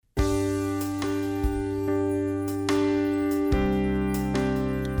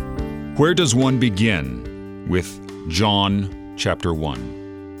Where does one begin with John chapter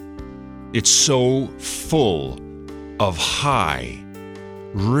 1? It's so full of high,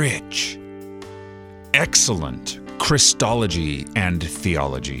 rich, excellent Christology and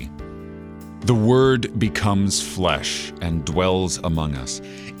theology. The Word becomes flesh and dwells among us.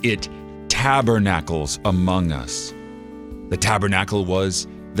 It tabernacles among us. The tabernacle was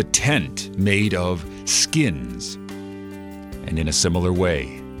the tent made of skins. And in a similar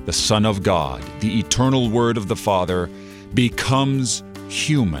way, the Son of God, the eternal Word of the Father, becomes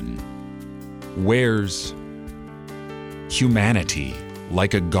human, wears humanity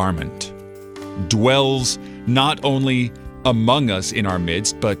like a garment, dwells not only among us in our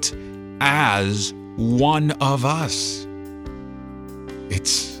midst, but as one of us.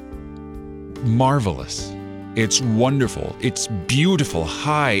 It's marvelous. It's wonderful. It's beautiful,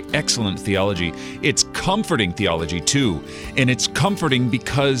 high, excellent theology. It's comforting theology too. And it's comforting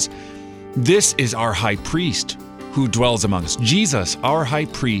because this is our high priest who dwells among us. Jesus, our high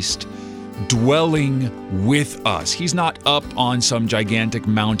priest, dwelling with us. He's not up on some gigantic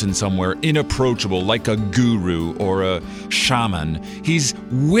mountain somewhere, inapproachable like a guru or a shaman. He's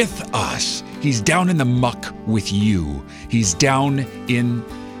with us. He's down in the muck with you. He's down in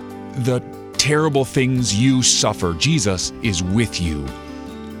the terrible things you suffer. Jesus is with you.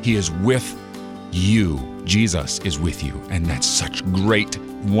 He is with you. Jesus is with you. And that's such great,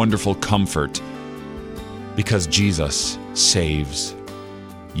 wonderful comfort because Jesus saves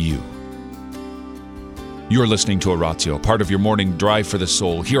you. You're listening to Oratio, part of your morning drive for the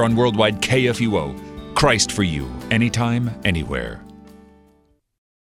soul, here on Worldwide KFUO. Christ for you, anytime, anywhere.